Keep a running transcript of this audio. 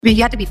mean,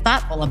 you have to be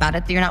thoughtful about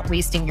it. You're not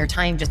wasting your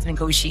time just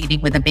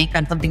negotiating with a bank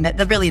on something that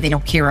really they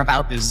don't care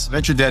about.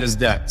 Venture debt is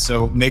debt.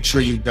 So make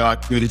sure you've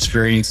got good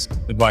experienced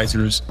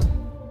advisors.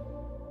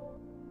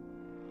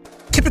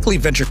 Typically,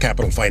 venture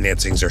capital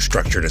financings are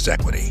structured as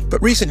equity,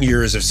 but recent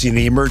years have seen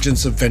the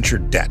emergence of venture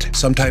debt,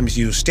 sometimes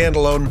used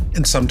standalone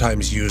and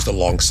sometimes used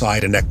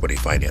alongside an equity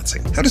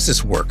financing. How does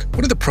this work?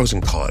 What are the pros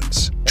and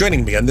cons?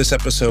 Joining me on this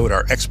episode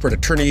are expert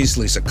attorneys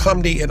Lisa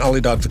Conmy and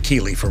Alidad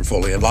Vakili from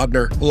Foley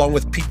Lardner, along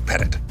with Pete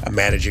Petitt, a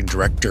managing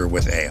director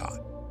with Aon.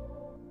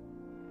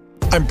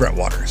 I'm Brett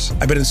Waters.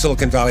 I've been in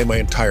Silicon Valley my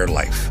entire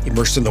life,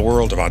 immersed in the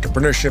world of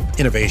entrepreneurship,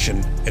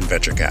 innovation, and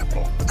venture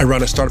capital. I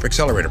run a startup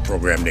accelerator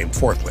program named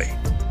Fourthly.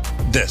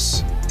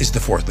 This is the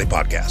Fourthly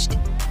Podcast.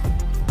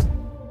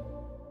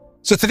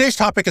 So today's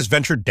topic is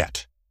venture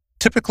debt.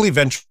 Typically,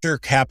 venture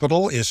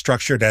capital is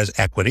structured as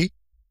equity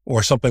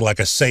or something like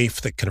a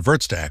SAFE that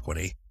converts to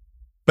equity.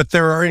 But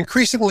there are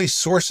increasingly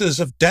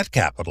sources of debt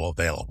capital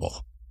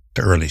available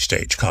to early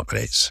stage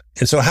companies.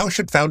 And so how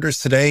should founders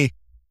today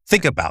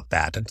think about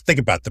that and think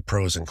about the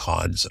pros and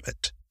cons of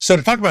it? So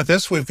to talk about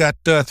this, we've got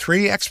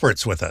three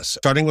experts with us,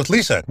 starting with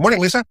Lisa. Good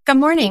morning, Lisa. Good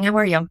morning. How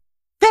are you?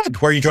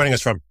 Good. Where are you joining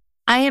us from?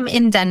 I am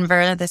in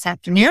Denver this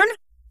afternoon.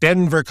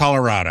 Denver,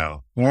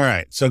 Colorado. All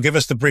right. So give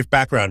us the brief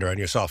background on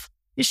yourself.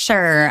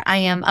 Sure. I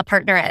am a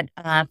partner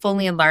at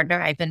Foley Lardner.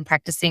 I've been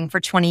practicing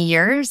for 20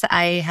 years.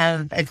 I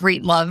have a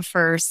great love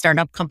for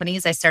startup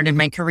companies. I started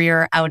my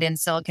career out in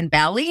Silicon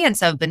Valley, and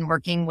so I've been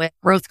working with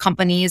growth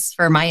companies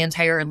for my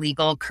entire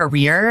legal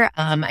career.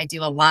 I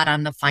do a lot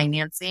on the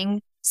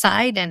financing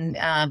side, and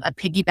a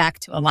piggyback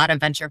to a lot of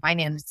venture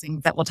financing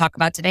that we'll talk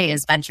about today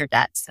is venture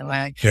debt. So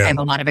I have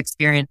a lot of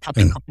experience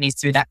helping companies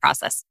through that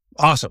process.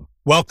 Awesome.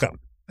 Welcome.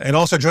 And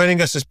also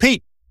joining us is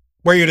Pete.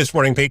 Where are you this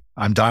morning, Pete?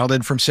 I'm dialed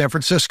in from San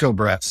Francisco,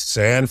 Brett.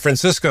 San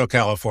Francisco,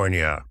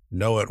 California.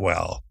 Know it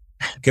well.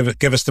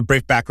 Give us the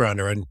brief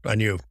background on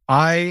you.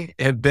 I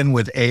have been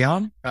with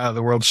Aon,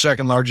 the world's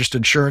second largest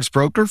insurance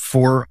broker,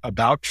 for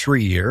about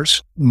 3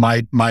 years.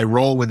 My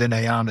role within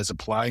Aon is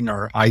applying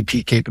our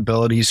IP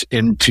capabilities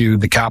into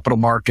the capital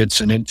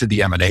markets and into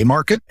the M&A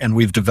market. And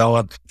we've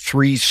developed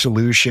three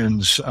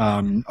solutions,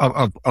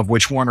 of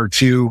which one or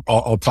two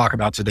I'll talk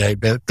about today.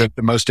 But the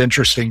most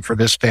interesting for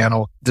this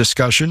panel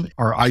discussion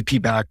are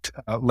IP-backed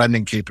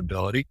lending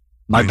capability.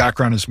 My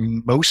background is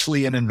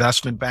mostly in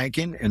investment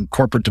banking and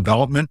corporate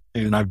development,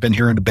 and I've been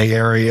here in the Bay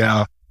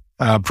Area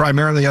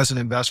primarily as an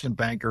investment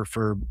banker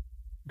for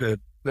the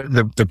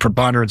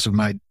preponderance of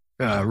my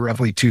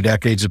roughly 2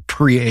 decades of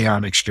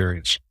pre-Aon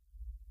experience.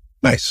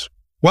 Nice.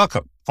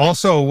 Welcome.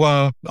 Also,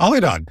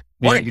 Alidad.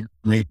 Morning.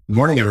 Good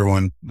morning,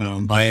 everyone.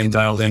 I am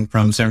dialed in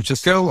from San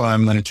Francisco.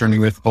 I'm an attorney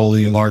with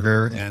Foley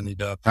Lardner and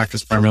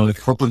practice primarily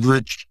with corporate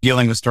bridge,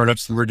 dealing with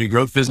startups and emerging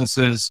growth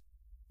businesses,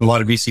 a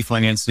lot of VC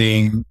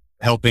financing,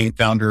 helping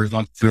founders,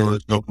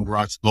 entrepreneurs, open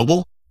garage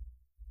global.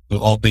 So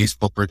all things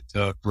corporate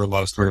for a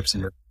lot of startups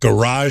in here.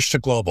 Garage to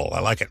global.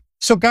 I like it.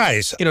 So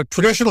guys,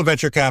 traditional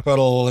venture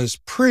capital has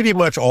pretty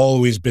much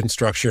always been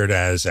structured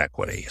as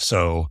equity.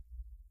 So,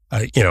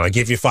 I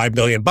give you $5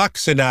 million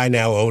and I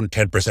now own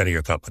 10% of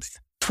your company,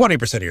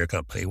 20% of your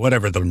company,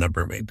 whatever the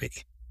number may be.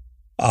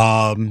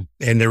 And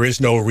there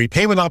is no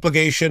repayment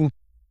obligation,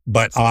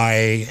 but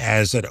I,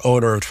 as an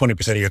owner of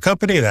 20% of your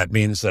company, that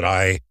means that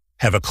I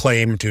have a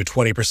claim to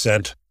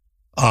 20%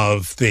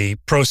 of the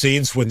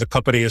proceeds when the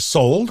company is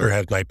sold or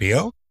has an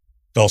IPO.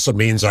 It also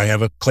means I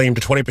have a claim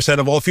to 20%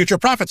 of all future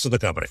profits of the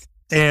company.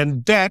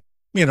 And debt,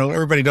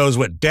 everybody knows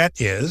what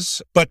debt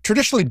is, but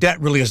traditionally debt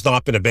really has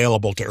not been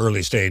available to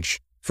early stage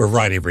for a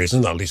variety of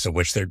reasons, not least of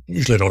which they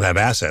usually don't have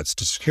assets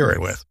to secure it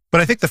with.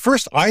 But I think the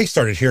first I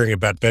started hearing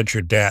about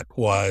venture debt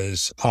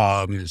was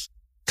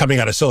coming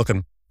out of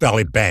Silicon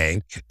Valley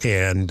Bank,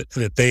 and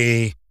that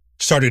they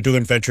started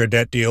doing venture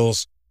debt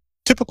deals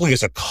typically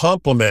as a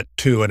complement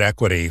to an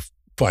equity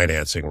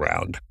financing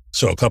round.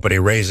 So a company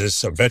raises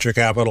some venture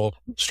capital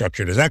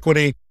structured as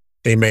equity.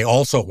 They may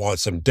also want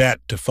some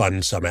debt to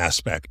fund some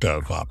aspect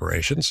of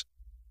operations.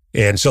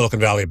 And Silicon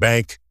Valley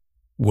Bank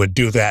would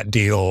do that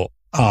deal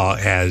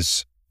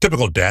as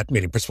typical debt,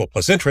 meaning principal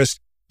plus interest,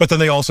 but then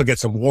they also get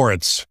some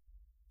warrants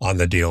on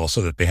the deal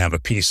so that they have a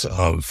piece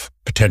of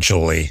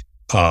potentially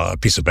a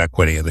piece of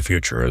equity in the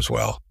future as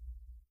well.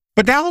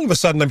 But now all of a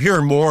sudden I'm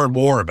hearing more and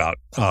more about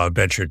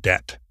venture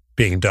debt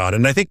being done.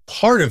 And I think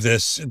part of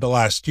this in the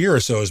last year or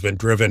so has been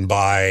driven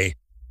by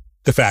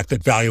the fact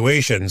that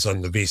valuations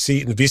in the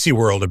VC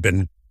world have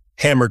been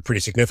hammered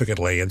pretty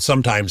significantly. And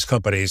sometimes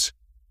companies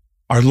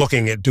are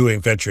looking at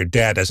doing venture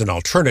debt as an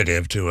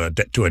alternative to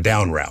a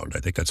down round.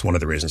 I think that's one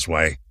of the reasons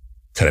why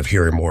kind of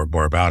hearing more and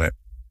more about it.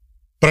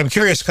 But I'm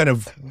curious kind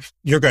of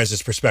your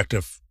guys'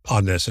 perspective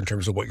on this in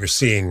terms of what you're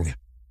seeing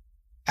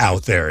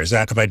out there.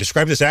 Have I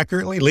described this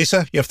accurately?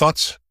 Lisa, you have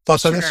thoughts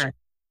on this?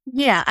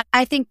 Yeah,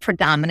 I think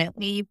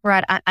predominantly,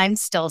 Brett, I'm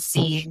still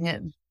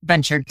seeing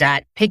venture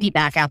debt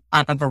piggyback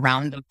off of a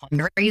round of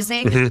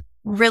fundraising. Mm-hmm.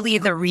 Really,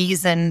 the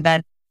reason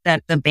that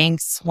the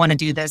banks want to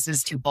do this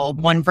is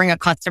twofold. One, bring a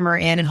customer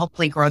in and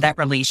hopefully grow that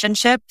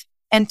relationship.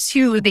 And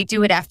two, they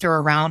do it after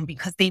a round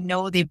because they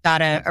know they've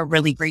got a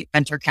really great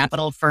venture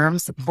capital firm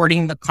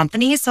supporting the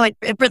company. So it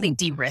really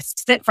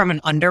de-risks it from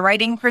an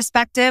underwriting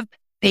perspective.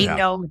 They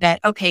know that,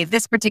 okay,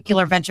 this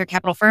particular venture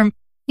capital firm,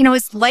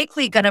 is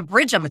likely going to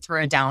bridge them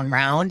through a down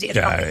round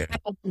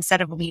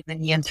instead of leaving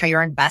the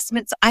entire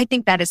investment. So I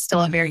think that is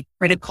still a very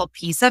critical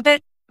piece of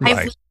it. Right.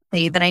 I would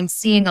say that I'm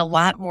seeing a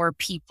lot more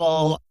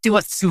people do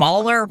a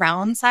smaller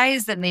round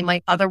size than they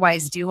might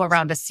otherwise do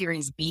around a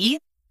Series B.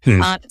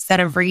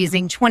 Instead of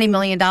raising $20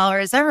 million,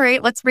 all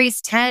right, let's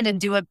raise 10 and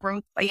do a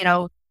growth,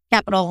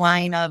 capital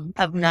line of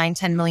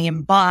 $9-10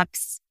 million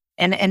bucks.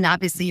 And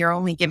obviously you're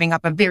only giving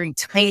up a very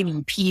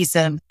tiny piece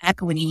of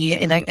equity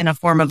in a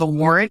form of a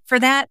warrant for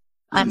that.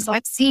 So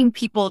I've seen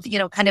people,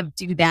 kind of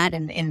do that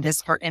in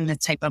this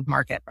type of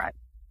market, right?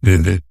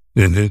 And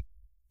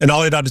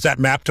Alidad, does that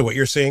map to what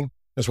you're seeing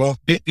as well?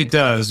 It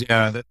does.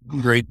 Yeah.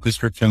 Great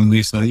description,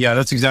 Lisa. Yeah,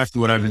 that's exactly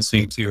what I've been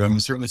seeing too. I'm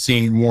certainly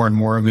seeing more and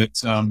more of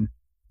it.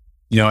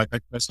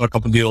 I saw a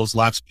couple of deals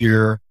last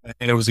year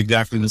and it was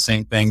exactly the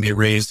same thing. They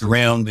raised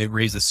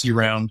a C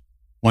round,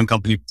 one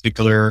company in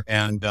particular.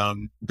 And,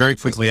 very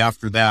quickly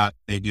after that,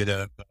 they did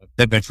a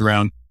debt venture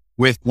round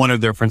with one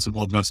of their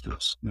principal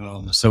investors.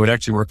 So it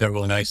actually worked out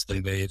really nicely.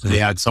 They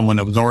had someone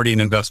that was already an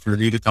investor,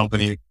 knew the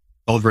company,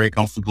 felt very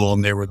comfortable,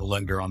 and they were the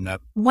lender on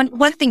that.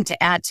 One thing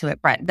to add to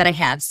it, Brett, that I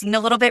have seen a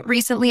little bit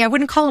recently, I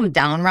wouldn't call them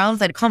down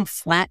rounds. I'd call them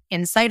flat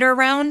insider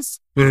rounds.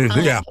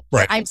 Yeah,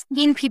 right. I've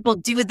seen people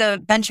do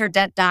the venture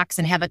debt docs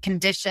and have a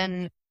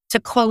condition to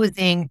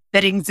closing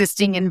that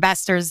existing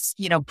investors,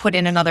 put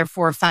in another $4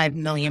 or $5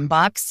 million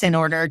bucks in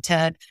order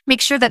to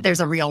make sure that there's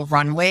a real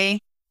runway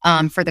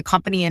for the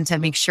company and to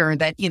make sure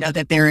that,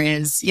 that there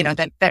is,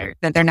 that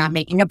they're not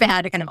making a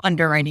bad kind of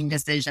underwriting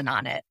decision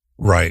on it.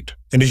 Right.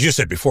 And as you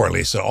said before,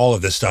 Lisa, all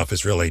of this stuff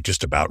is really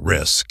just about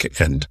risk.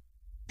 And,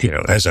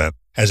 as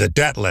a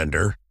debt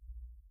lender,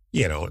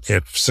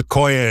 if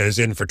Sequoia is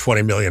in for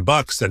 20 million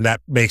bucks, then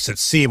that makes it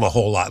seem a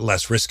whole lot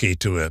less risky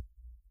to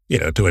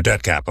a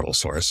debt capital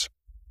source.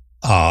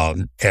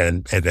 And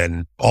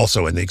then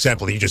also in the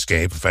example you just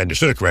gave, if I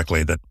understood it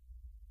correctly, that,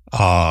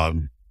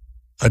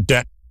 a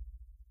debt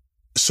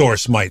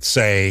source might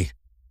say,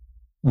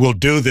 we'll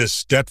do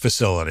this debt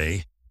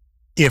facility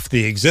if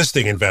the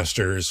existing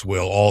investors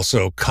will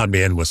also come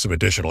in with some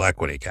additional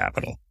equity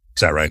capital.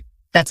 Is that right?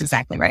 That's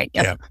exactly right.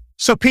 Yep. Yeah.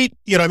 So Pete,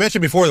 I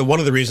mentioned before that one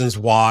of the reasons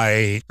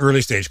why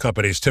early stage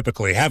companies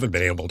typically haven't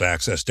been able to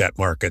access debt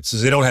markets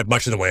is they don't have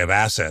much in the way of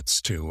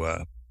assets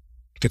to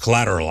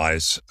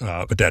collateralize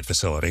a debt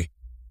facility.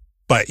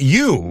 But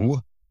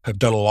you have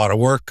done a lot of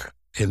work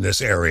in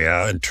this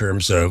area in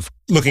terms of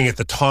looking at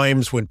the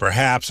times when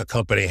perhaps a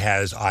company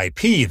has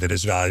IP that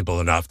is valuable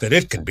enough that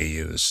it can be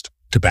used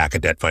to back a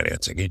debt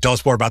financing. Can you tell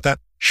us more about that?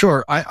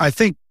 Sure. I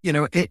think,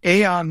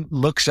 Aon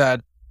looks at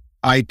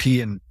IP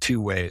in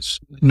two ways.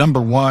 Number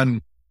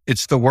one,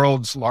 it's the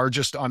world's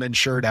largest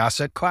uninsured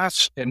asset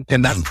class. And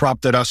that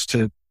prompted us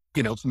to,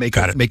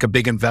 make a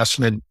big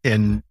investment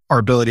in our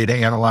ability to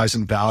analyze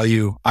and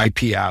value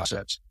IP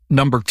assets.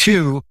 Number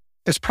two,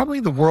 it's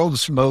probably the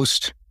world's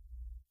most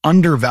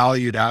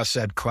undervalued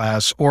asset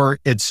class, or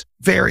it's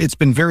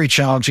been very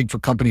challenging for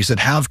companies that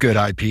have good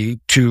IP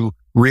to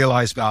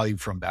realize value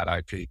from that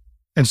IP.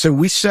 And so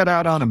we set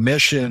out on a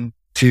mission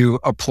to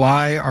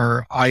apply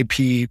our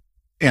IP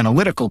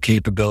analytical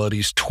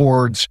capabilities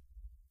towards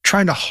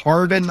trying to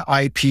harden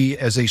IP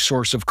as a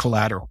source of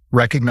collateral,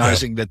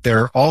 recognizing that there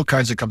are all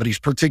kinds of companies,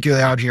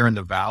 particularly out here in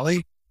the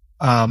Valley,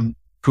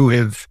 who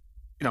have,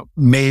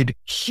 made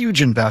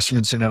huge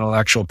investments in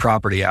intellectual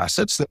property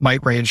assets that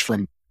might range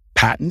from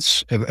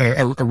patents,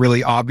 a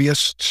really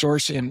obvious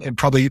source, and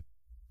probably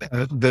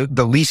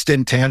the least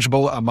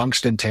intangible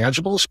amongst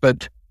intangibles,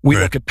 but we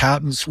look at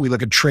patents, we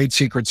look at trade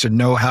secrets and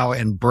know-how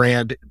and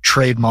brand,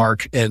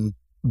 trademark and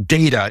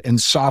data and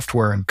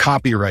software and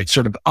copyright,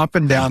 sort of up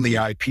and down the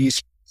IP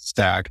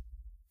stack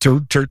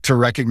to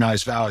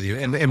recognize value.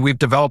 And we've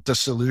developed a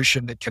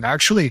solution that can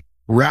actually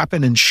wrap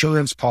an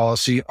insurance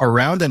policy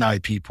around an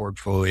IP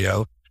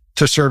portfolio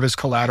to serve as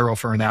collateral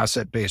for an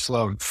asset-based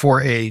loan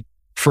for a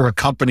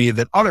company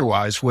that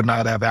otherwise would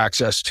not have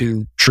access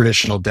to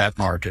traditional debt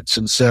markets.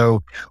 And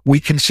so we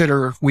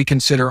consider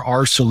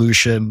our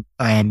solution,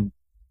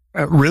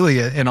 really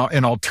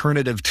an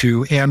alternative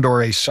to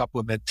and/or a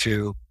supplement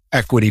to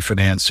equity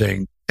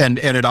financing. And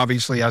it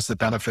obviously has the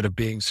benefit of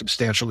being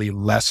substantially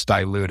less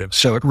dilutive.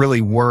 So it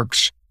really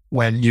works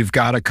when you've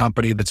got a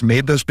company that's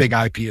made those big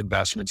IP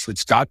investments,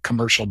 that's got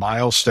commercial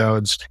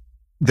milestones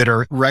that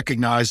are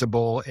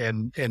recognizable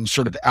and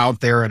sort of out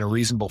there in a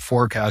reasonable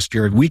forecast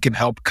period. We can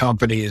help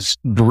companies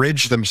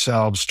bridge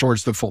themselves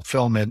towards the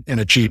fulfillment and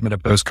achievement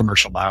of those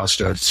commercial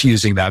milestones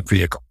using that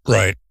vehicle.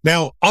 Right.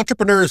 Now,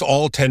 entrepreneurs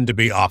all tend to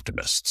be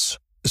optimists.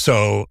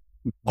 So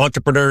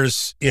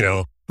entrepreneurs,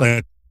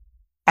 like,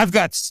 I've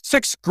got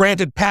 6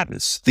 granted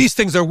patents. These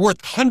things are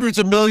worth hundreds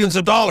of millions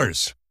of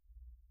dollars.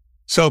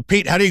 So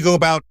Pete, how do you go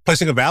about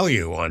placing a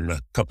value on a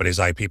company's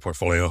IP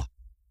portfolio?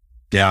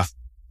 Yeah.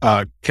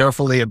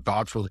 Carefully and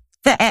thoughtfully.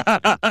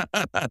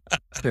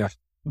 Yeah.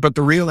 But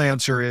the real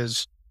answer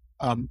is,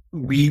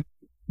 we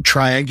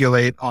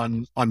triangulate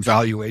on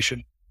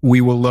valuation.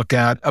 We will look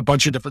at a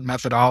bunch of different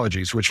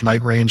methodologies, which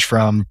might range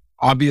from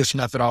obvious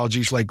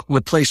methodologies like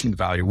replacement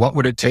value. What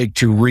would it take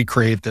to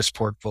recreate this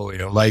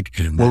portfolio? Like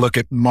we'll look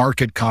at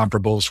market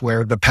comparables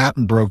where the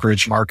patent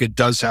brokerage market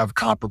does have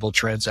comparable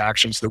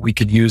transactions that we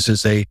could use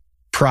as a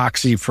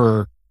proxy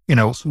for,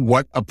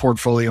 what a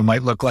portfolio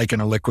might look like in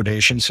a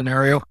liquidation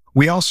scenario.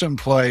 We also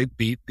employ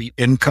the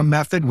income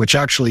method, which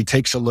actually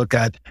takes a look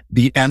at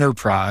the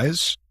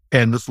enterprise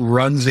and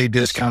runs a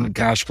discounted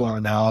cash flow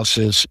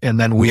analysis. And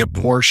then we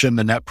apportion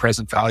the net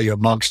present value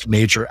amongst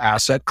major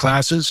asset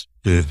classes.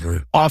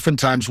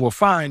 Oftentimes we'll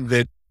find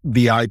that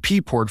the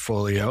IP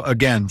portfolio,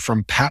 again,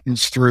 from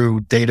patents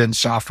through data and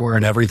software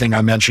and everything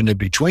I mentioned in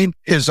between,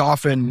 is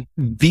often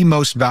the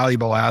most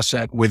valuable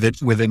asset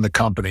within the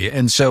company.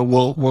 And so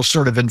we'll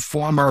sort of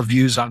inform our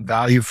views on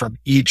value from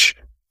each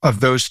of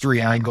those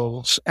three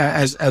angles,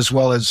 as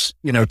well as,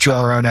 to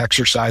our own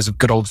exercise of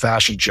good old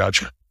fashioned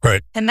judgment.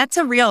 Right. And that's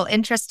a real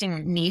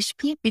interesting niche,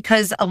 Pete,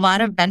 because a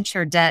lot of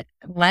venture debt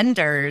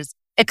lenders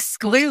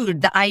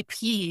exclude the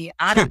IP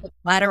out of the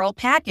collateral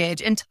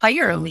package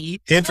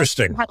entirely.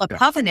 Interesting. You have a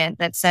covenant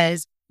that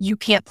says you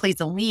can't place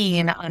a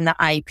lien on the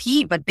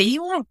IP, but they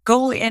won't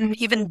go and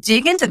even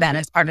dig into that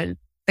as part of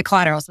the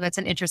collateral. So that's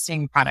an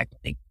interesting product, I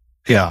think.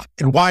 Yeah.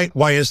 And why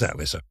is that,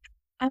 Lisa?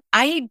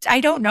 I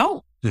don't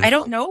know. I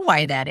don't know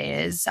why that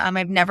is.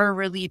 I've never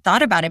really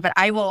thought about it, but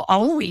I will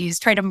always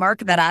try to mark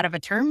that out of a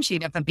term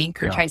sheet if a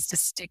banker tries to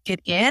stick it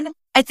in.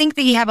 I think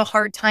they have a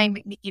hard time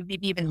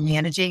maybe even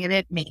managing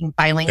it, making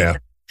filing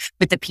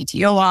with the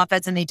PTO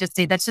office, and they just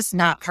say that's just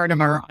not part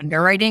of our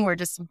underwriting. We're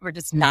just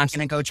not going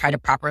to go try to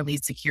properly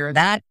secure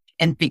that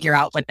and figure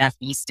out what that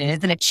feast is,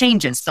 and it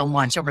changes so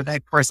much over the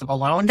course of a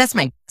loan. That's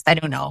my guess. I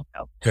don't know.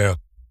 Yeah.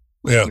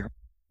 Well,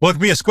 it could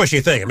be a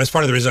squishy thing. I mean, that's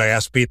part of the reason I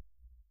asked Pete,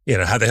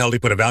 how the hell do you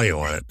put a value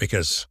on it?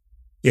 Because,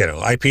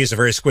 IP is a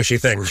very squishy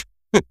thing.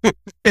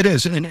 It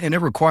is. And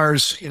it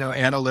requires,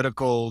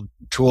 analytical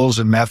tools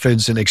and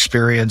methods and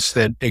experience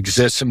that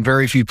exists in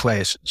very few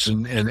places.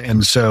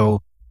 And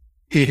so,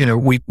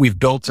 we've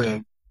built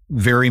a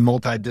very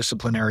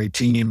multidisciplinary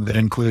team that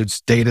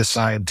includes data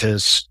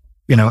scientists,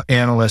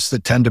 analysts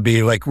that tend to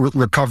be like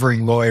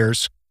recovering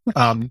lawyers.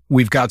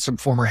 We've got some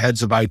former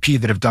heads of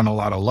IP that have done a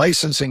lot of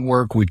licensing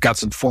work. We've got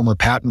some former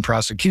patent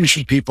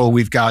prosecution people.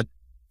 We've got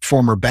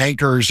former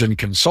bankers and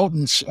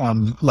consultants,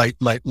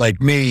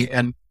 like me.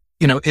 And,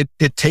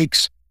 it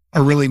takes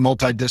a really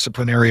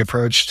multidisciplinary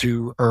approach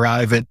to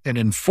arrive at an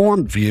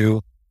informed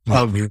view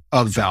of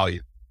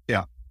value.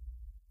 Yeah.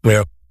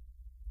 Yeah.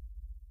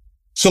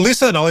 So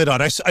Lisa and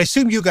Alidad, I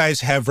assume you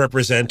guys have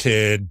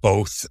represented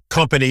both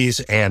companies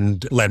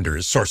and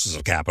lenders, sources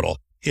of capital.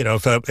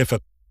 If a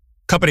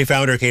company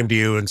founder came to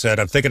you and said,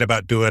 I'm thinking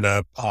about doing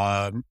a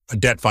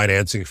debt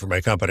financing for my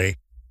company,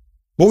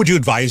 what would you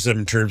advise them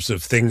in terms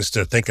of things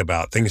to think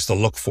about, things to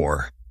look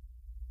for?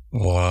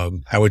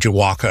 How would you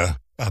walk a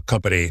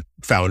company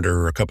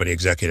founder or a company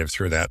executive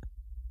through that?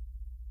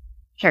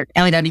 Sure.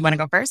 Alidad, do you want to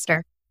go first?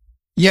 Or?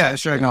 Yeah,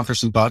 sure. I can offer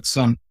some thoughts.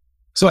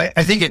 So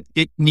I think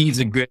it needs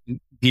a good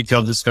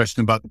detailed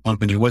discussion about the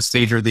company. What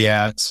stage are they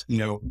at?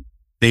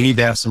 They need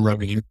to have some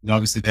revenue. And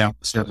obviously, they have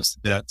to service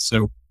the debt.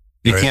 So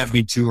it can't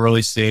be too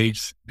early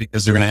stage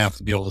because they're going to have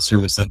to be able to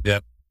service that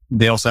debt.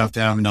 They also have to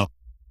have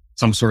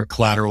some sort of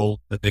collateral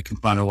that they can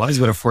finalize.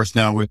 But of course,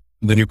 now with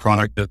the new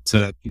product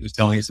that he was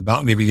telling us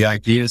about, maybe the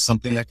idea is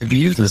something that can be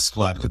used as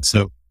collateral.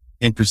 So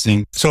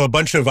interesting. So a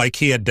bunch of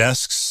IKEA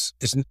desks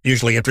isn't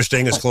usually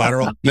interesting as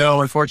collateral?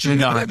 No,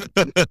 unfortunately not.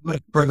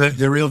 For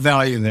the real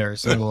value there.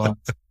 So,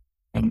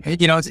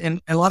 it's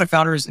and a lot of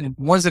founders, and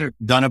ones that have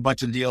done a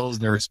bunch of deals,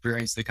 they're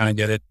experienced, they kind of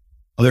get it.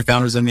 Other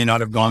founders that may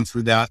not have gone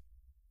through that,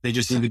 they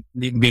just need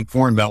to be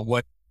informed about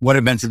what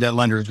a venture debt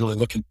lender is really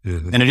looking for.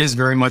 Mm-hmm. And it is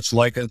very much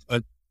like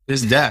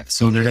this debt.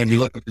 So they're going to be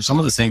looking for some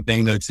of the same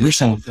thing that a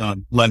traditional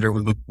lender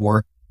would look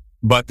for,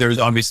 but there's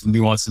obviously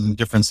nuances and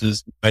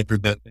differences that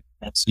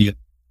see it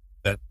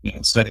that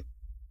setting.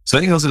 So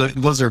I think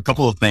those are a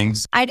couple of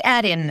things. I'd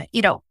add in,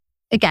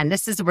 again,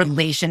 this is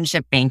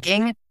relationship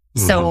banking.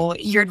 So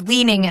you're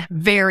leaning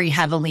very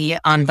heavily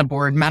on the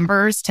board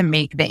members to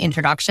make the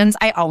introductions.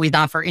 I always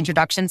offer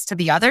introductions to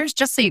the others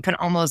just so you can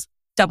almost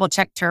double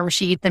check term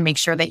sheets and make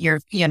sure that you're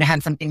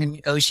have something to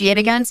negotiate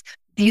against.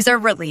 These are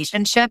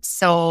relationships.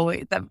 So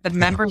the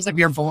members of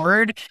your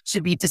board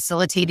should be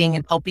facilitating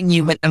and helping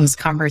you with those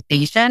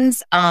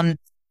conversations.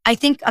 I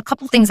think a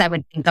couple things I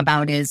would think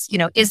about is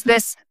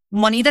this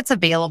money that's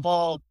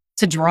available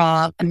to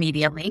draw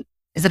immediately?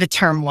 Is it a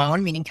term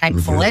loan, meaning can I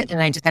pull it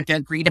and I just have to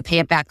agree to pay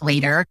it back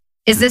later?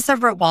 Is this a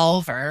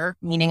revolver,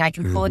 meaning I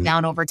can pull it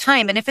down over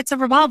time? And if it's a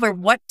revolver,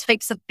 what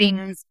types of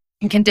things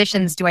and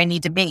conditions do I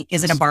need to make?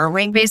 Is it a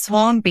borrowing-based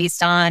loan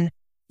based on,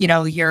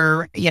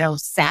 your,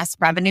 SaaS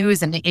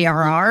revenues and the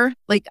ARR?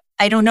 Like,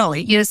 I don't know.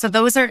 So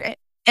those are,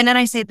 and then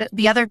I say that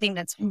the other thing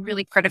that's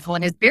really critical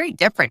and is very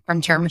different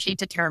from term sheet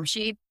to term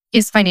sheet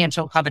is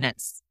financial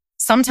covenants.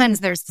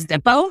 Sometimes there's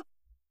Zippo.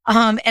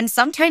 And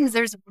sometimes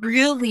there's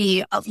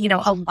really,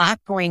 a lot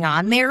going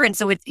on there. And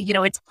so it's,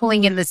 it's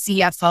pulling in the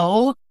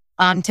CFO,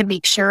 to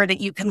make sure that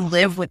you can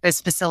live with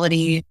this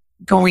facility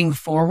going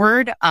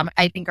forward,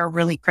 I think are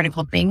really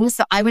critical things.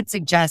 So I would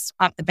suggest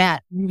off the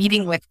bat,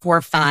 meeting with 4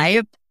 or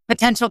 5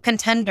 potential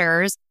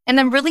contenders and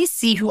then really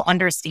see who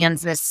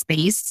understands this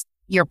space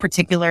you're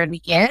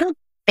particularly in.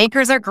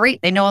 Bankers are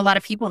great. They know a lot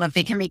of people, and if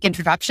they can make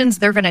introductions,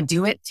 they're going to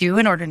do it too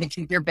in order to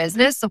keep your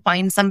business. So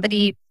find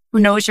somebody who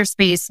knows your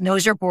space,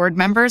 knows your board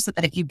members, so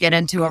that if you get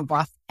into a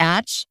rough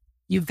patch,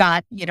 you've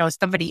got,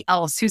 somebody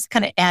else who's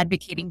kind of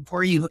advocating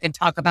for you, who can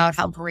talk about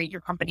how great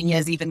your company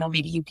is, even though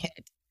maybe you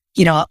hit,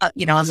 a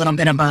little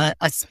bit of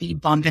a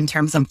speed bump in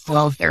terms of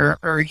growth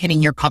or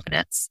hitting your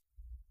covenants.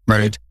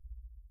 Right.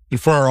 And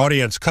for our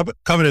audience,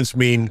 covenants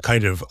mean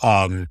kind of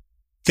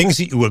things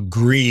that you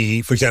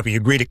agree. For example, you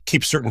agree to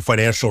keep certain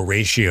financial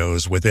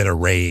ratios within a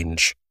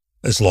range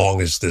as long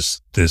as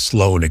this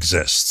loan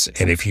exists.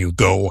 And if you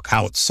go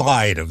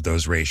outside of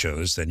those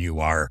ratios, then you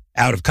are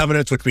out of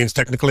covenants, which means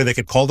technically they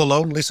could call the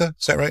loan, Lisa.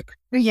 Is that right?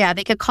 Yeah,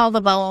 they could call the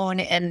loan.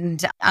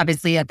 And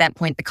obviously at that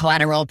point, the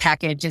collateral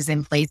package is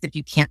in place if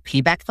you can't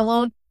pay back the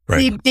loan.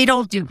 Right. They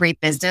don't do great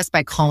business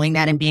by calling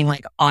that and being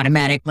like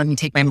automatic, let me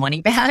take my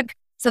money back.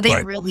 So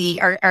they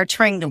really are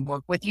trying to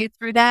work with you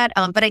through that.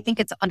 But I think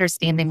it's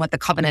understanding what the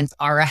covenants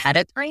are ahead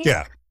of time.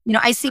 Yeah.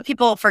 I see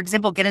people, for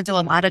example, get into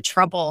a lot of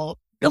trouble,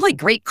 really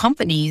great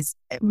companies.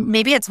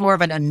 Maybe it's more of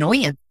an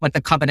annoyance what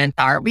the covenants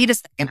are. Wait a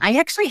second. I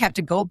actually have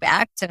to go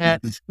back to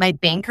my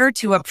banker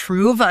to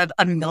approve of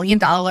 $1 million,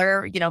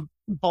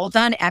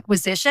 bolt-on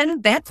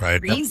acquisition. That's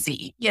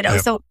crazy,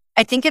 So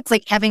I think it's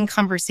like having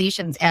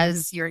conversations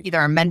as you're either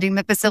amending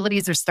the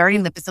facilities or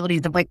starting the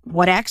facilities of like,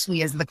 what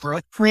actually is the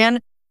growth plan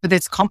for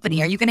this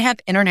company? Are you going to have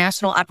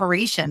international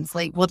operations?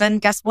 Like, well, then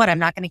guess what? I'm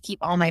not going to keep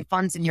all my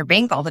funds in your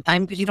bank all the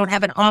time because you don't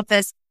have an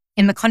office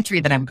in the country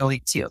that I'm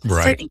going to.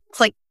 Right. So I think it's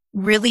like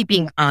really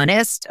being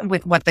honest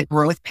with what the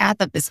growth path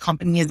of this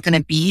company is going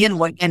to be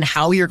and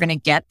how you're going to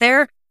get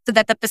there so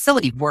that the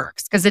facility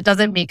works. Because it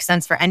doesn't make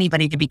sense for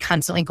anybody to be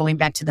constantly going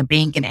back to the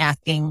bank and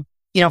asking,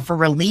 for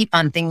relief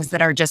on things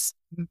that are just,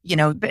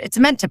 it's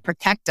meant to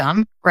protect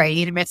them, right?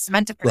 It's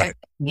meant to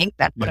protect the bank.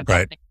 That's what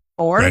it's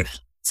for. Right.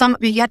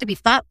 You have to be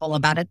thoughtful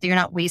about it. You're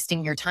not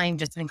wasting your time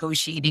just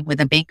negotiating with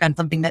a bank on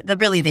something that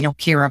really they don't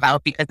care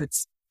about because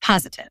it's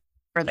positive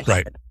for the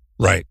company.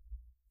 Right.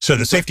 So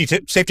the safety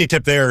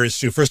tip there is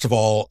to, first of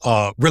all,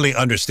 really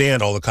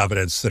understand all the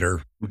covenants that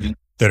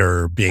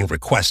are being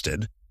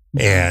requested,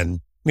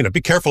 and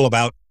be careful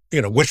about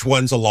which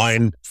ones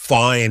align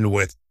fine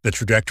with the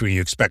trajectory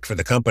you expect for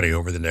the company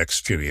over the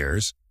next few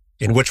years,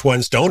 and which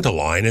ones don't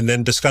align, and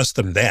then discuss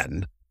them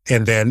then.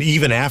 And then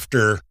even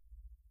after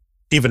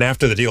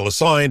the deal is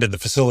signed and the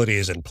facility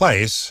is in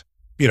place,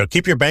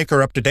 keep your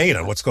banker up to date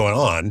on what's going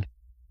on.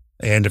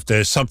 And if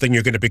there's something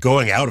you're going to be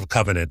going out of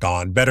covenant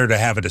on, better to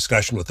have a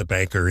discussion with the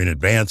banker in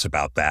advance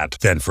about that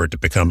than for it to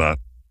become a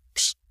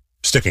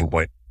sticking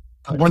point.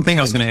 One thing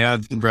I was going to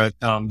add, Brett,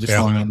 just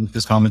following on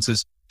his comments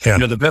is,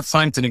 the best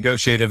time to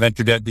negotiate a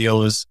venture debt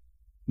deal is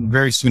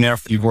very soon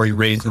after you've already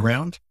raised a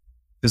round.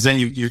 Because then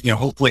you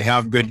hopefully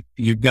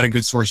you've got a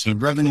good source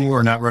of revenue,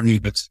 or not revenue,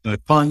 but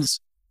funds.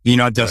 You're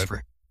not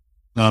desperate.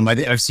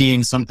 I've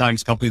seen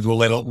sometimes companies will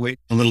wait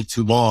a little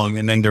too long,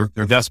 and then they're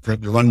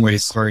desperate. The runway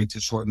is starting to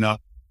shorten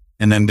up,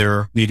 and then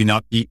they're maybe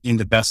not in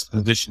the best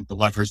position to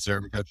leverage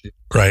their negotiation.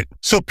 Right.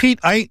 So Pete,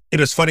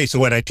 it's funny. So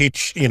when I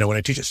teach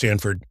at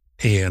Stanford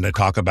and I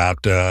talk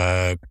about,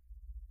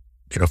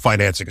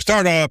 financing a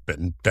startup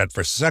and debt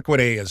versus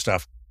equity and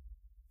stuff,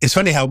 it's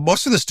funny how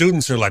most of the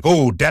students are like,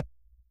 oh, debt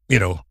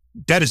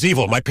is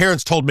evil. My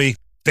parents told me,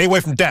 stay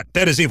away from debt.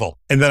 Debt is evil.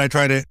 And then I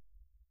try to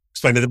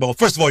explain to them, well,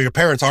 first of all, your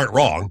parents aren't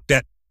wrong.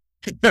 Debt,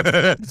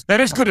 that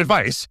is good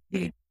advice.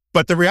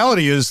 But the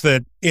reality is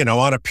that,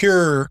 on a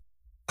pure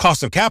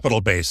cost of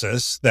capital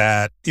basis,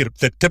 that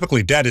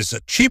typically debt is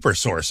a cheaper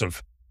source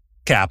of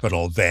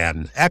capital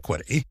than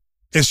equity.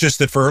 It's just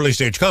that for early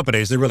stage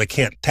companies, they really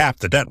can't tap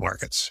the debt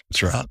markets.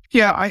 That's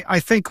right. I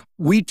think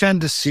we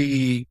tend to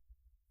see,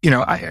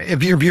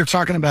 if you're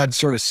talking about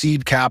sort of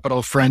seed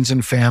capital, friends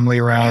and family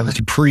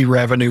around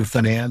pre-revenue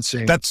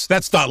financing,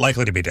 that's not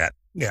likely to be debt.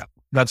 Yeah.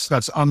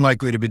 That's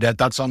unlikely to be debt.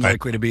 That's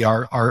unlikely to be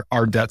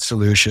our debt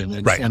solution.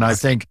 And, right. And I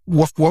think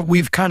what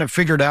we've kind of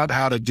figured out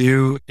how to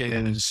do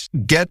is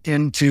get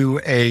into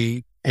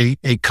a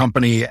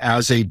company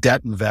as a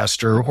debt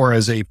investor or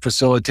as a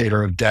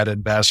facilitator of debt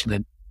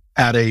investment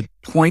at a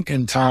point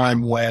in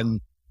time when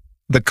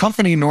the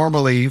company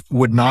normally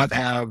would not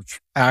have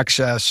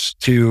access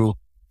to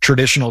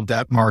traditional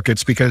debt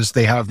markets because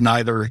they have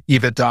neither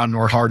EBITDA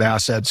nor hard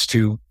assets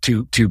to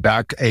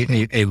back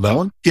a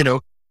loan.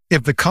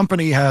 If the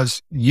company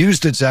has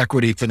used its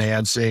equity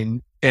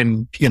financing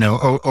and,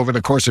 over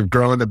the course of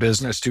growing the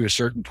business to a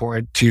certain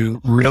point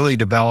to really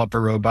develop a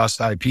robust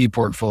IP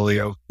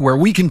portfolio where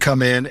we can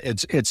come in,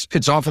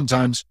 it's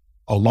oftentimes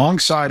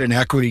alongside an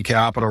equity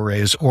capital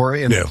raise or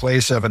in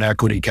place of an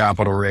equity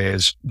capital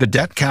raise. The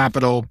debt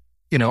capital,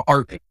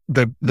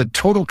 the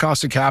total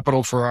cost of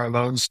capital for our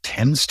loans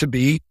tends to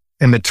be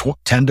in the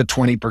 10 to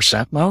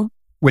 20% loan,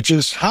 which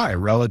is high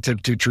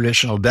relative to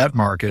traditional debt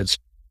markets.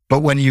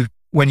 But when you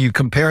when you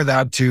compare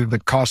that to the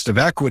cost of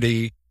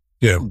equity,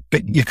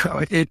 but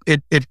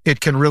it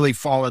can really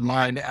fall in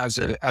line as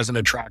an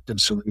attractive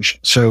solution.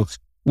 So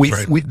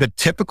the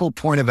typical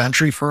point of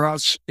entry for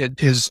us,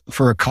 it is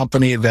for a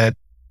company that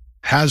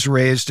has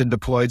raised and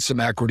deployed some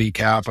equity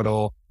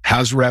capital,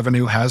 has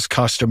revenue, has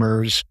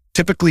customers,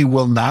 typically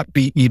will not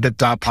be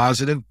EBITDA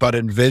positive, but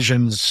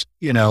envisions,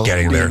 being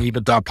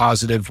EBITDA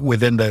positive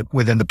within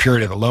the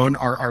period of the loan.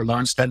 Our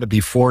loans tend to be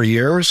 4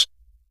 years,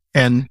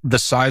 and the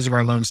size of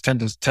our loans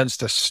tends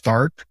to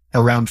start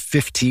around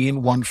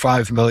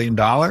 $15 million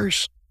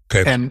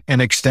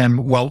and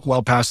extend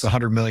well past the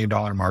 $100 million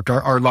mark.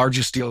 Our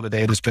largest deal to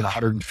date has been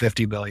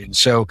 $150 million.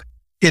 So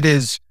it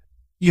is,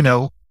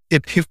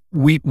 if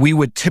we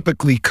would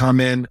typically come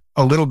in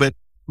a little bit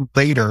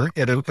later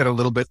at a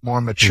little bit more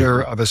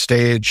mature of a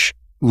stage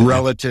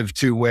relative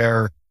to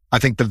where I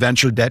think the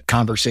venture debt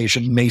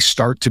conversation may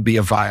start to be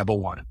a viable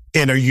one.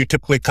 And are you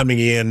typically coming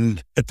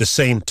in at the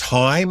same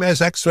time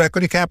as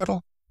equity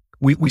capital?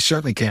 We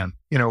certainly can,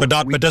 but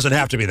doesn't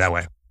have to be that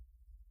way.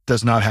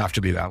 Does not have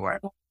to be that way.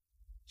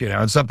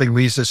 And something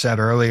Lisa said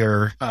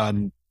earlier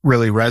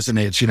really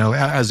resonates.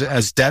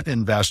 As debt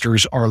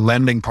investors, our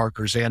lending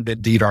partners, and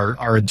indeed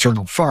our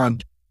internal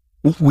fund,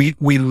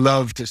 we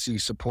love to see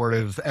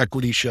supportive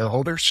equity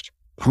shareholders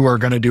who are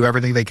going to do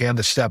everything they can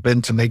to step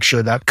in to make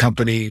sure that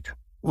company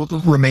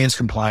remains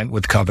compliant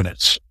with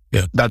covenants.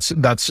 Yeah, that's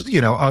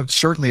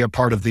certainly a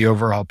part of the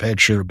overall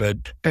picture.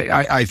 But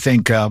I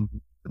think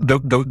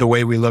the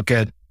way we look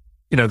at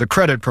the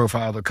credit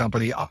profile of the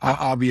company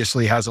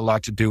obviously has a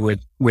lot to do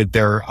with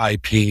their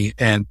IP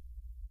and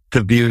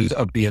the views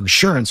of the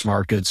insurance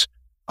markets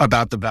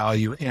about the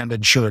value and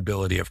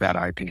insurability of that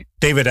IP.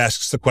 David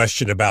asks the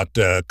question about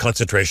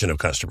concentration of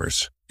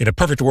customers. In a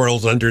perfect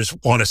world, lenders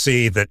want to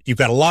see that you've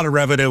got a lot of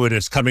revenue and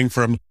it's coming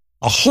from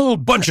a whole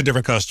bunch of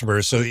different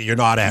customers so that you're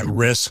not at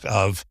risk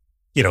of,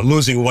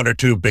 losing one or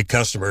two big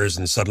customers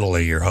and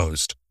suddenly you're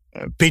hosed.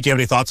 Pete, do you have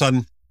any thoughts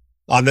on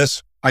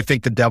this? I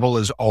think the devil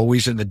is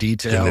always in the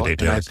detail.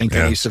 And I think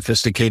any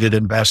sophisticated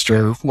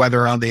investor,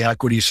 whether on the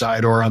equity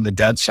side or on the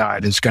debt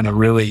side, is going to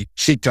really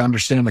seek to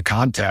understand the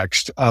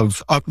context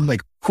of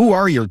who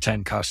are your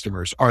 10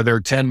 customers? Are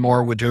there 10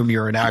 more with whom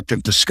you're in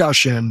active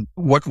discussion?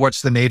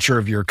 What's the nature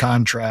of your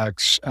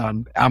contracts?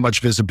 How much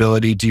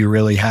visibility do you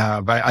really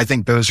have? I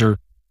think those are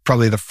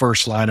probably the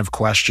first line of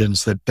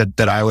questions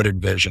that I would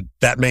envision.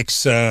 That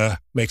makes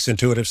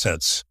intuitive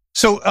sense.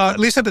 So,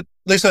 Lisa and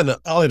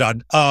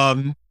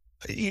Alidad,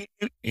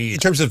 in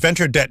terms of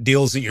venture debt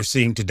deals that you're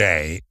seeing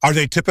today, are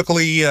they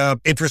typically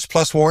interest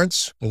plus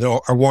warrants?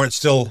 Are warrants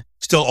still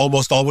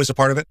almost always a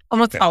part of it?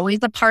 Almost always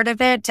a part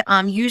of it.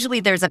 Usually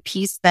there's a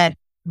piece that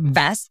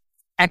vests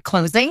at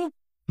closing.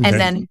 And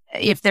then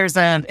if there's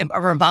a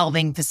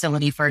revolving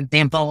facility, for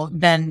example,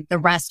 then the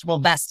rest will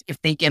vest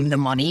if they give the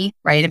money,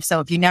 right?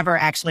 If you never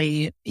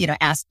actually,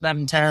 ask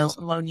them to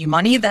loan you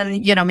money,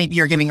 then, maybe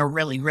you're giving a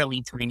really,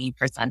 really tiny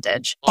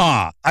percentage.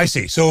 I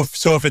see. So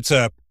if it's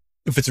a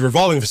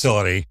revolving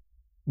facility,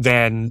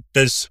 then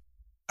there's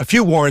a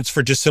few warrants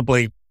for just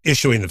simply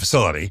issuing the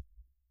facility.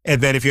 And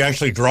then if you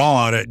actually draw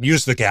on it and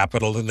use the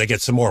capital, then they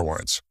get some more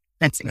warrants.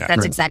 That's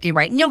exactly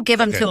right. And you'll give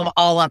them to them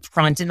all up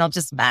front and they'll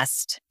just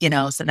vest,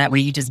 so that way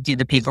you just do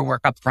the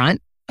paperwork up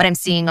front. But I'm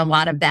seeing a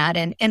lot of that.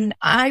 And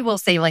I will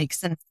say,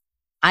 since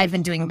I've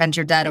been doing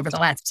venture debt over the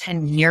last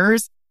 10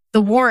 years, the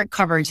warrant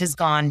coverage has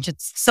gone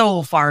just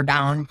so far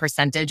down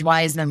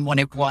percentage-wise than what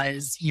it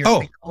was years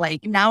ago.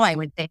 Now I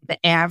would say the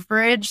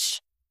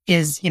average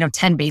is,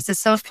 10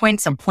 basis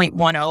points, so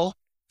 0.10%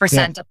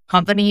 of the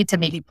company to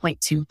maybe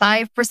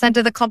 0.25%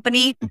 of the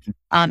company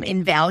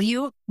in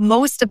value.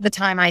 Most of the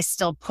time, I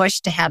still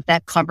push to have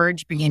that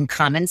coverage be in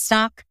common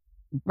stock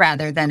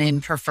rather than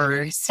in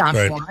preferred stock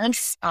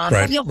warrants.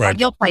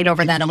 You'll fight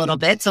over that a little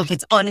bit. So if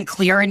it's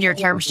unclear in your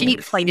term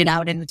sheet, fight it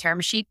out in the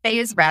term sheet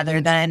phase rather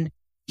than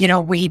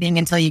waiting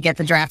until you get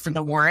the draft of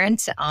the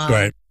warrant.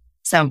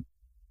 So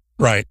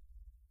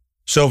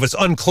if it's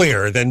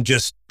unclear, then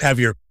just have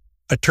your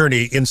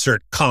attorney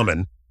insert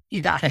common.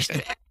 You got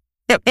it.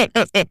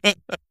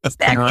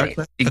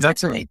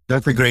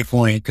 That's a great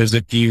point, because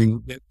if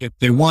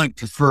they want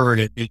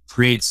preferred, it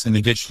creates an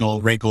additional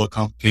wrinkle of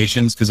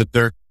complications. Because if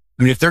they're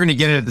going to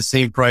get it at the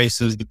same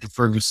price as the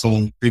preferred was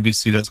sold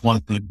previously, that's one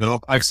thing.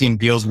 But I've seen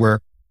deals where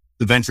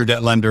the venture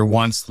debt lender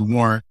wants the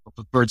warrant or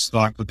preferred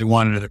stock, but they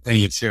want it at a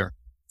penny a share.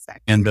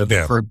 And the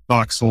preferred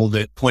stock sold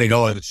at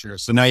 $20 a share.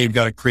 So now you've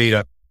got to create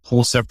a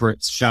whole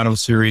separate shadow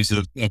series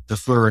of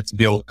preferred to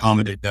be able to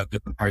accommodate that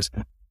different price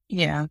point.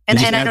 Yeah. And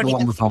I don't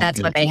even think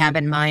that's what they have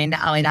in mind,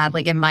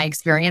 Alidad. In my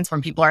experience,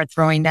 when people are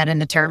throwing that in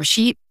the term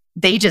sheet,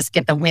 they just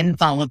get the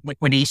windfall of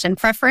liquidation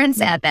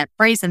preference at that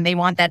price, and they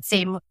want that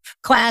same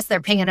class.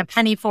 They're paying a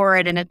penny for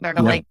it, and it's sort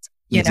of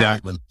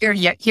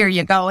here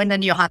you go. And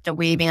then you'll have to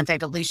waive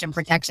anti-dilution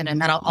protection,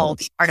 and that'll all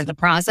be part of the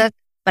process.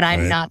 But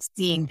I'm not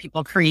seeing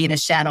people create a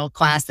shadow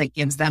class that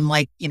gives them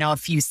a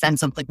few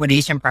cents of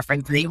liquidation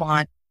preference they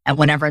want at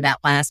whatever that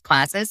last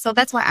class is. So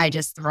that's why I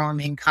just throw them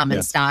in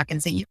common stock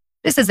and say,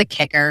 this is a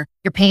kicker.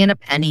 You're paying a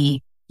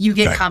penny. You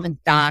get Okay. common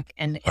stock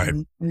and, Right.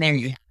 and there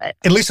you have it.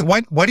 And Lisa,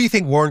 why do you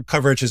think warrant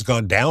coverage has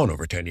gone down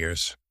over 10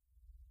 years?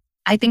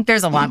 I think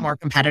there's a lot more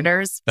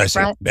competitors. I see.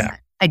 Brett. Yeah.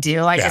 I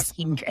do. I Yeah.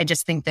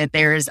 just think that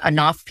there's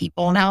enough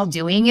people now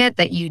doing it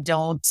that you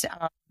don't,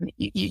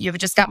 you've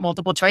just got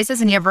multiple choices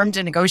and you have room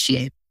to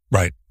negotiate.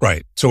 Right.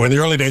 So in the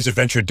early days of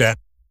venture debt,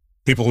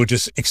 people would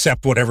just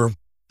accept whatever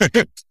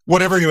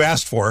you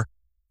asked for.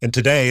 And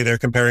today they're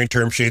comparing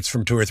term sheets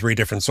from 2 or 3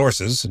 different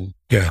sources. And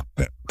yeah,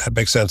 that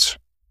makes sense.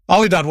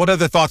 Alidad, what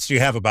other thoughts do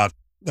you have about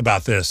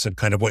this and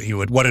kind of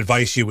what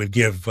advice you would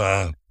give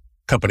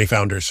company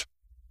founders?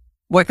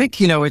 Well, I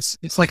think,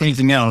 it's like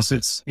anything else.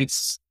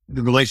 It's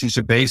the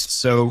relationship based.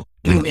 So,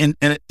 and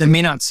it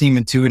may not seem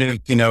intuitive,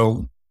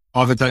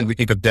 oftentimes we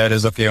think of debt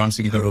as, okay, I'm going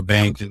to go to a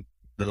bank and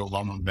go to a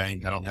loan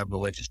bank. I don't have a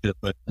relationship,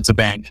 but it's a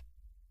bank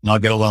and I'll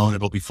get a loan.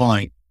 It'll be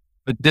fine.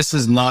 But this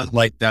is not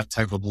like that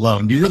type of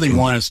loan. You really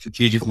want a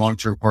strategic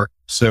long-term partner.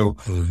 So,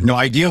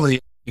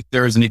 ideally, if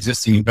there is an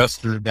existing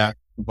investor that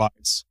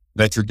provides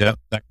venture debt,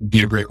 that could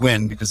be a great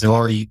win because they're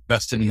already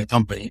invested in the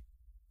company.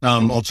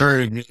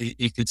 Alternatively,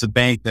 if it's a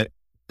bank that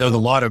does a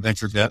lot of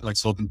venture debt, like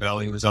Silicon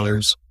Valley or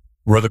others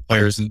or other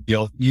players in the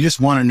field, you just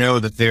want to know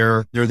that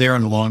they're there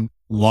in the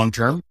long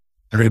term.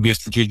 They're going to be a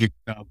strategic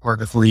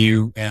partner for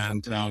you,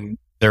 and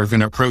they're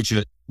going to approach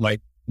it like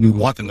you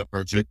want them to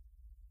approach it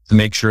to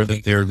make sure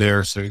that they're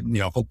there. So,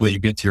 hopefully you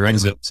get to your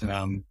exit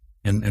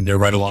and they're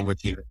right along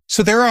with you.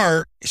 So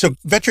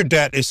venture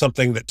debt is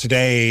something that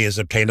today is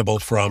obtainable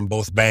from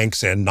both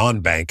banks and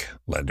non-bank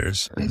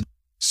lenders.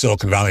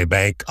 Silicon Valley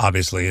Bank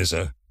obviously is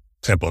an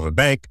example of a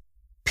bank.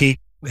 Pete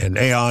and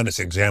Aon is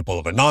an example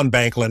of a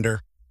non-bank lender.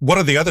 What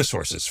are the other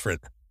sources for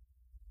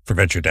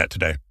venture debt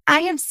today? I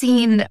have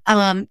seen,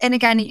 and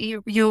again,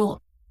 you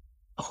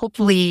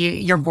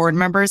hopefully your board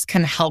members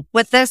can help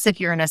with this if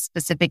you're in a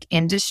specific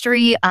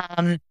industry.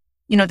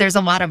 There's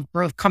a lot of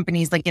growth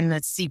companies like in the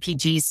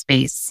CPG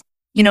space.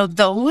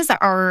 Those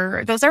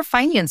are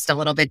financed a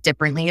little bit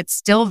differently. It's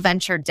still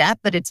venture debt,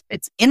 but it's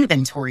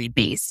inventory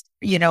based,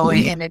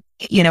 and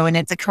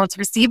it's accounts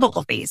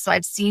receivable based. So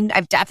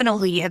I've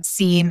definitely have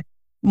seen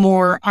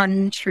more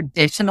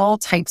untraditional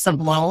types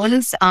of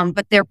loans,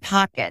 but they're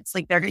pockets.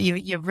 Like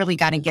you've really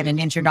got to get an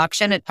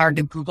introduction. It's hard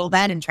to Google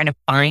that and try to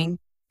find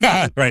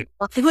Right.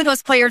 who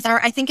those players are.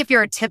 I think if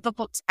you're a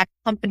typical tech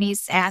company,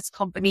 SaaS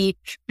company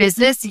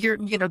business, you're,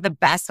 the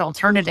best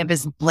alternative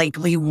is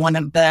likely one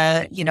of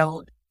the,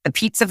 the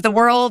Pete's of the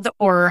world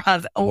or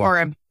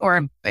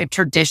a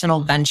traditional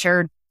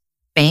venture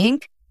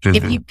bank.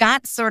 If you've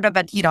got sort of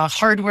a,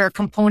 hardware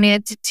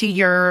component to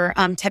your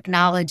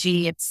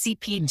technology, it's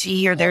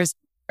CPG or there's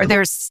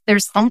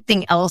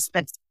something else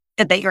that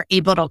you're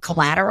able to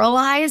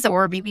collateralize,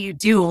 or maybe you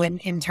do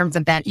in terms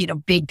of that,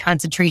 big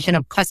concentration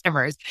of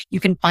customers, you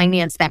can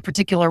finance that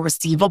particular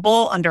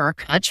receivable under a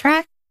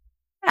contract.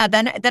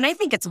 Then I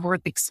think it's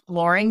worth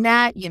exploring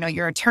that.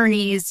 Your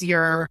attorneys,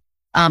 your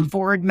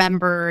board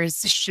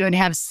members should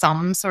have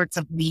some sorts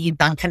of leads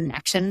on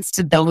connections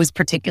to those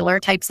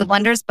particular types of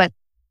lenders, but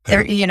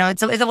they're,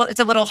 it's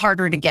a little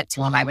harder to get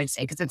to them, I would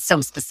say, because it's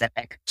so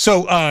specific.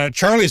 So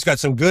Charlie's got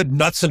some good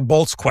nuts and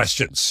bolts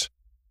questions.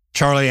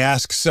 Charlie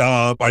asks,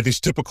 are these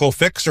typical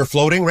fixed or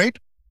floating rate?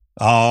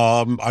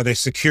 Are they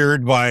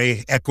secured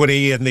by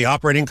equity in the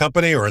operating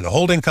company or in the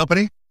holding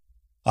company?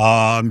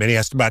 And he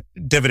asked about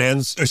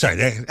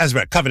asked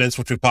about covenants,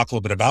 which we've talked a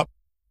little bit about.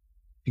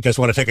 You guys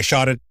want to take a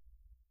shot at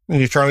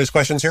any of Charlie's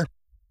questions here?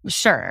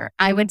 Sure.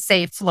 I would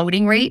say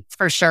floating rate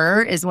for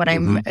sure is what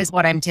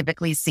I'm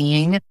typically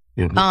seeing.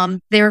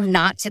 They're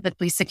not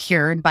typically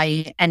secured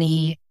by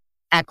any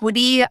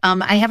equity.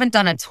 I haven't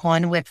done a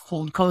ton with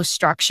holdco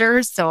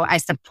structures. So I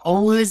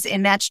suppose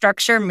in that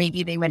structure,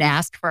 maybe they would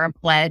ask for a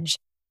pledge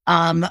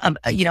of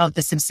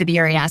the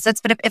subsidiary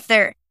assets. But if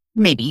they're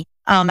maybe,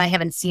 I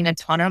haven't seen a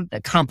ton of the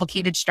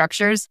complicated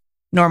structures.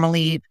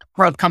 Normally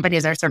growth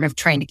companies are sort of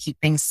trying to keep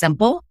things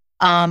simple.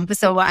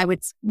 So I would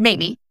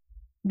maybe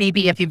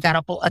if you've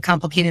got a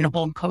complicated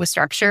holdco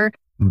structure,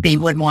 they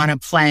would want to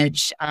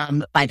pledge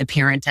by the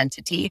parent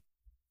entity.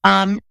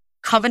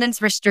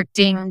 Covenants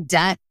restricting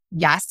debt.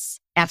 Yes,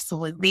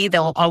 absolutely.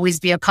 There'll always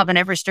be a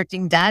covenant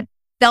restricting debt.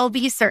 There'll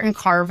be certain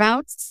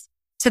carve-outs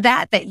to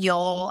that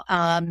you'll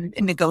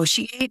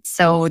negotiate.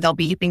 So there'll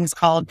be things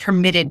called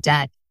permitted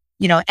debt.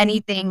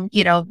 Anything,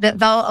 that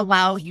they'll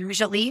allow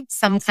usually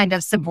some kind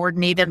of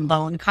subordinated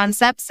loan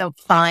concept. So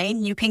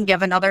fine, you can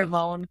give another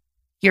loan.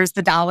 Here's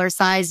the dollar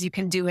size you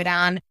can do it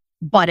on,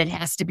 but it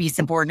has to be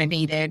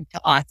subordinated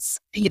to us.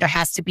 It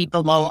has to be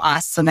below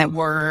us so that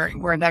we're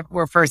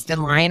first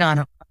in line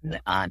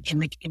in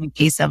the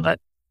case of a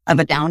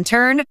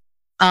downturn.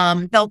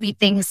 There'll be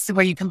things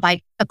where you can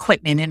buy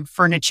equipment and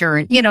furniture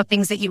and,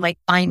 things that you might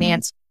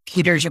finance,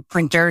 computers, your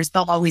printers.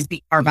 There'll always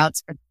be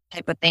carve-outs for that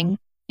type of thing.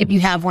 If you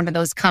have one of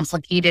those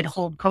complicated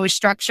holdco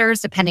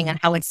structures, depending on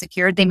how it's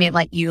secured, they may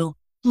let you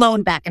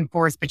loan back and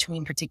forth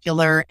between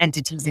particular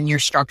entities in your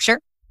structure.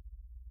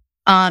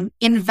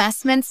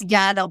 Investments,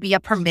 there'll be a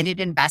permitted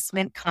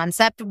investment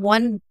concept.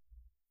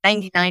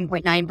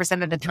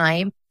 99.9% of the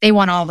time, they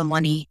want all the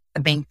money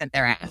the bank that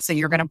they're at. So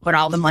you're going to put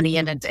all the money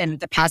in a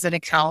deposit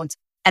account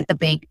at the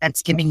bank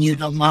that's giving you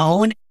the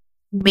loan.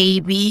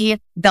 Maybe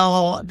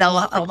they'll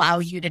allow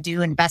you to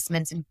do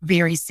investments in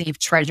very safe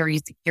treasury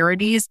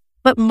securities,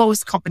 but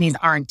most companies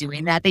aren't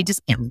doing that. They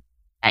just can't.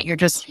 You're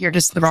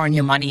just throwing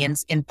your money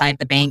inside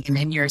the bank, and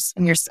then you're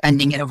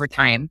spending it over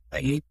time.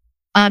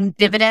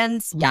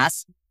 Dividends,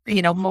 yes.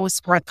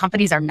 Most growth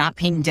companies are not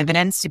paying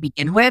dividends to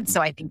begin with,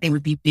 so I think they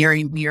would be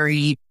very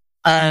weary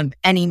of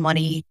any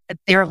money that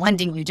they're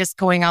lending you just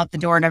going out the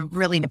door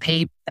to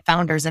pay the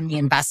founders and the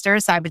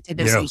investors. So I would say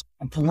there's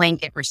a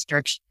blanket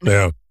restriction.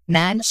 Yeah.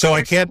 Then, so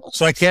I can't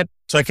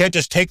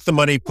just take the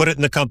money, put it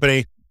in the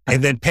company,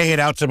 and then pay it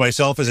out to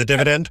myself as a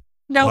dividend.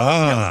 No,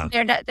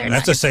 they're not.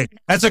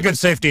 That's a good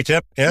safety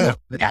tip. Yeah.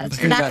 Yeah,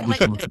 they're not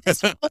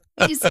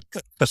these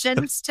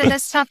exceptions to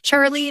this stuff,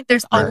 Charlie.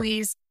 There's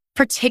always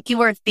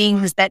particular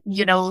things that,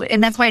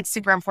 and that's why it's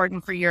super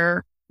important for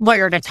your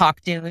lawyer to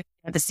talk to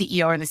the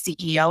CEO or the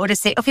CEO to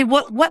say, okay,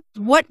 what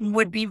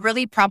would be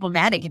really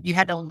problematic if you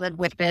had to live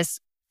with this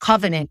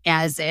covenant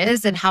as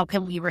is, and how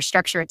can we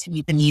restructure it to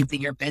meet the needs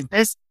of your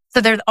business? So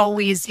there's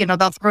always,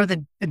 they'll throw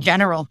the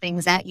general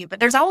things at you,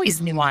 but there's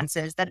always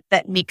nuances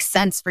that make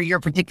sense for your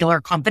particular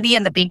company,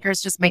 and the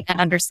bankers just might not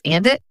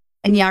understand it.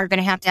 And you're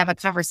going to have a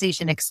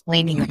conversation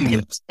explaining it.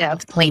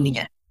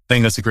 I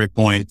think that's a great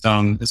point,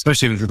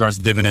 especially with regards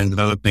to dividends and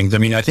other things. I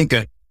mean, I think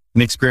an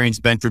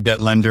experienced venture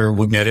debt lender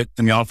will get it.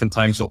 I mean,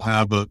 oftentimes they'll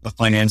have a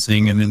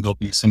financing, and then there'll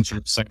be some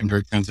sort of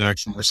secondary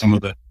transaction where some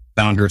of the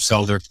founders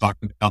sell their stock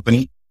to the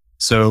company.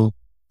 So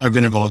I've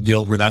been involved in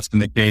deals where that's been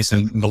the case,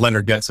 and the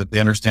lender gets it.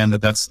 They understand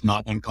that that's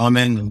not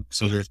uncommon, and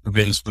so there's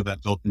provisions for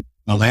that built in.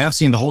 Now, I have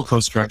seen the whole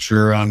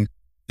co-structure, and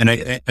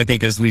I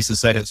think, as Lisa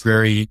said, it's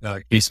very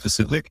case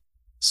specific.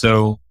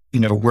 So,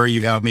 where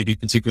you have maybe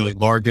particularly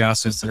large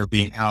assets that are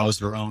being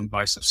housed or owned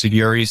by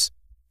subsidiaries,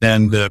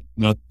 then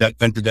that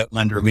venture debt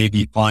lender may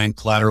be fine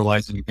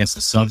collateralizing against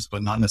the subs,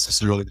 but not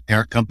necessarily the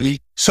parent company.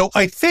 So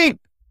I think,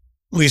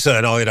 Lisa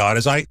and Alidad,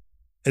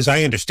 as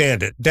I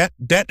understand it,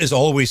 debt is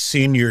always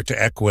senior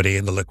to equity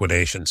in the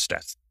liquidation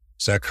stack.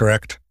 Is that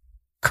correct?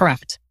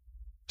 Correct.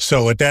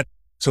 So a debt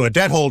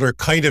holder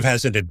kind of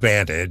has an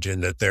advantage in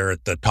that they're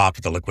at the top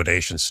of the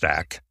liquidation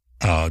stack.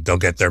 They'll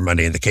get their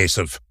money in the case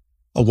of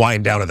a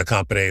wind down of the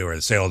company or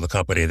the sale of the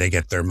company. They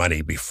get their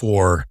money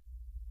before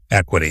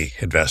equity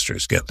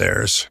investors get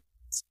theirs.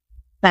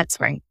 That's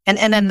right.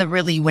 And then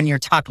when you're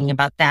talking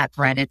about that,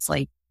 Brett, it's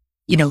like,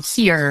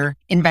 here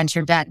in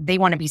venture debt, they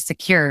want to be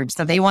secured.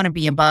 So they want to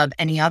be above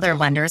any other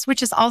lenders,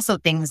 which is also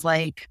things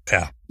like,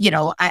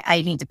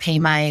 I need to pay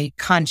my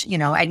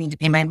I need to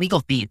pay my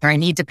legal fees, or I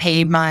need to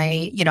pay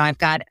my, I've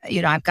got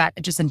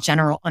just a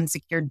general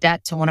unsecured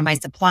debt to one of my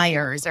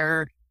suppliers,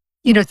 or,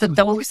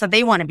 so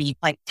they want to be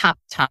like top.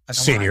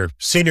 Senior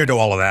to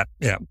all of that.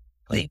 Yeah.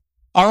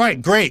 All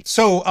right, great.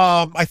 So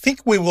I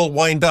think we will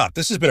wind up.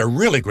 This has been a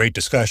really great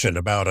discussion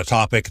about a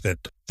topic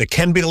that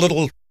can be a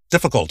little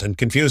difficult and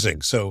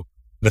confusing. So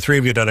the three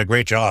of you have done a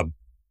great job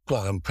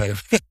kind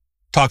of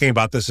talking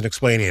about this and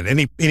explaining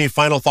it. Any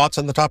final thoughts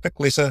on the topic,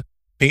 Lisa,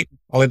 Pete,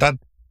 Alidad?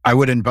 I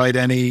would invite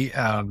any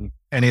of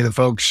the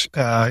folks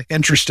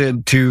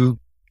interested to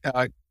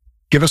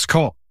give us a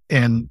call,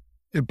 and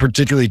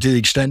particularly to the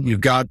extent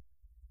you've got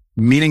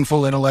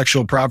meaningful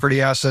intellectual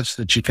property assets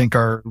that you think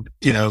are,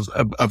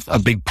 a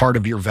big part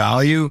of your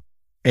value,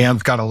 and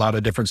I've got a lot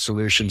of different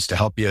solutions to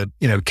help you,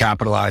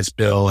 capitalize,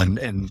 build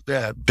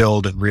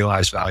and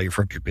realize value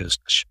from your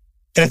business.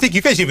 And I think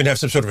you guys even have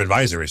some sort of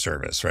advisory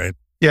service, right?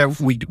 Yeah,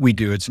 we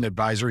do. It's an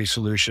advisory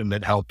solution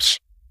that helps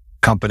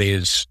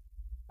companies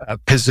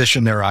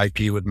position their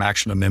IP with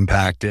maximum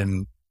impact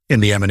in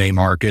the M&A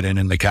market and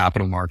in the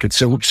capital market.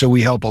 So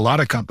we help a lot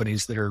of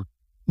companies that are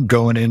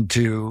going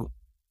into,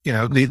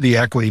 the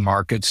equity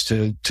markets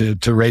to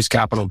raise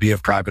capital via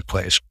private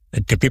placement.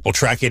 And can people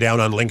track you down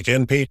on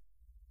LinkedIn, Pete?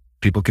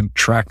 People can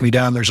track me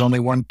down. There's only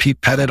one Pete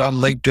Petitt on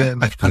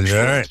LinkedIn.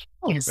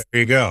 All right. There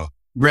you go.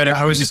 Brett,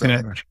 I was just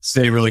going to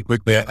say really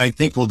quickly, I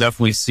think we'll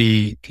definitely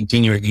see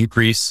continuing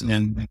increase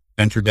in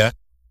venture debt.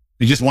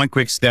 Just one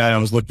quick stat I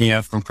was looking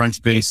at from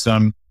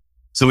Crunchbase.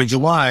 So in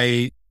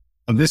July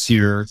of this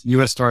year,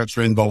 U.S. startups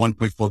raised about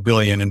 $1.4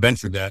 billion in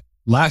venture debt.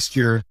 Last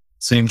year,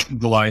 same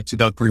July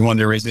 2021,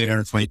 they raised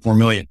 $824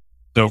 million.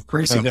 So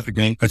pretty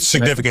significant. A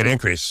significant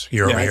increase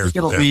year over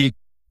year.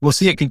 We'll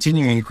see a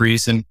continuing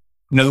increase. And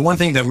the one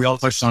thing that we all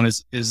touched on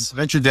is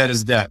venture debt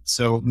is debt.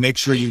 So make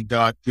sure you've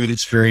got good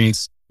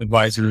experienced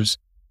advisors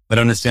that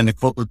understand the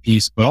corporate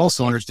piece, but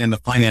also understand the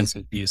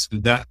financing piece.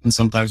 That can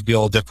sometimes be a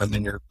little different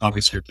than your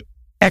obvious here too.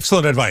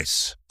 Excellent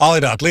advice.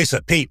 Alidad,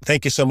 Lisa, Pete,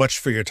 thank you so much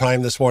for your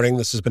time this morning.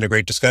 This has been a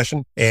great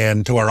discussion.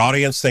 And to our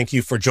audience, thank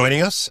you for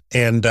joining us.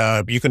 And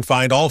you can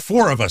find all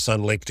four of us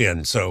on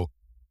LinkedIn. So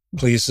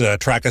please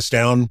track us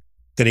down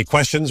with any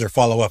questions or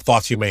follow-up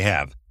thoughts you may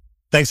have.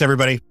 Thanks,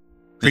 everybody.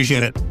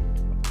 Appreciate it.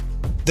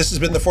 This has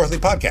been the Fourthly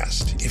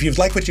Podcast. If you've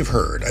liked what you've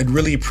heard, I'd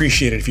really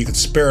appreciate it if you could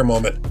spare a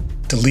moment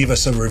to leave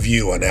us a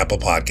review on Apple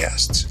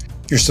Podcasts.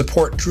 Your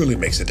support truly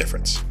makes a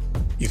difference.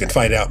 You can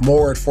find out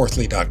more at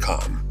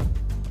fourthly.com.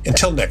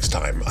 Until next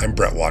time, I'm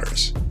Brett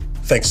Waters.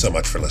 Thanks so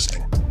much for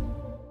listening.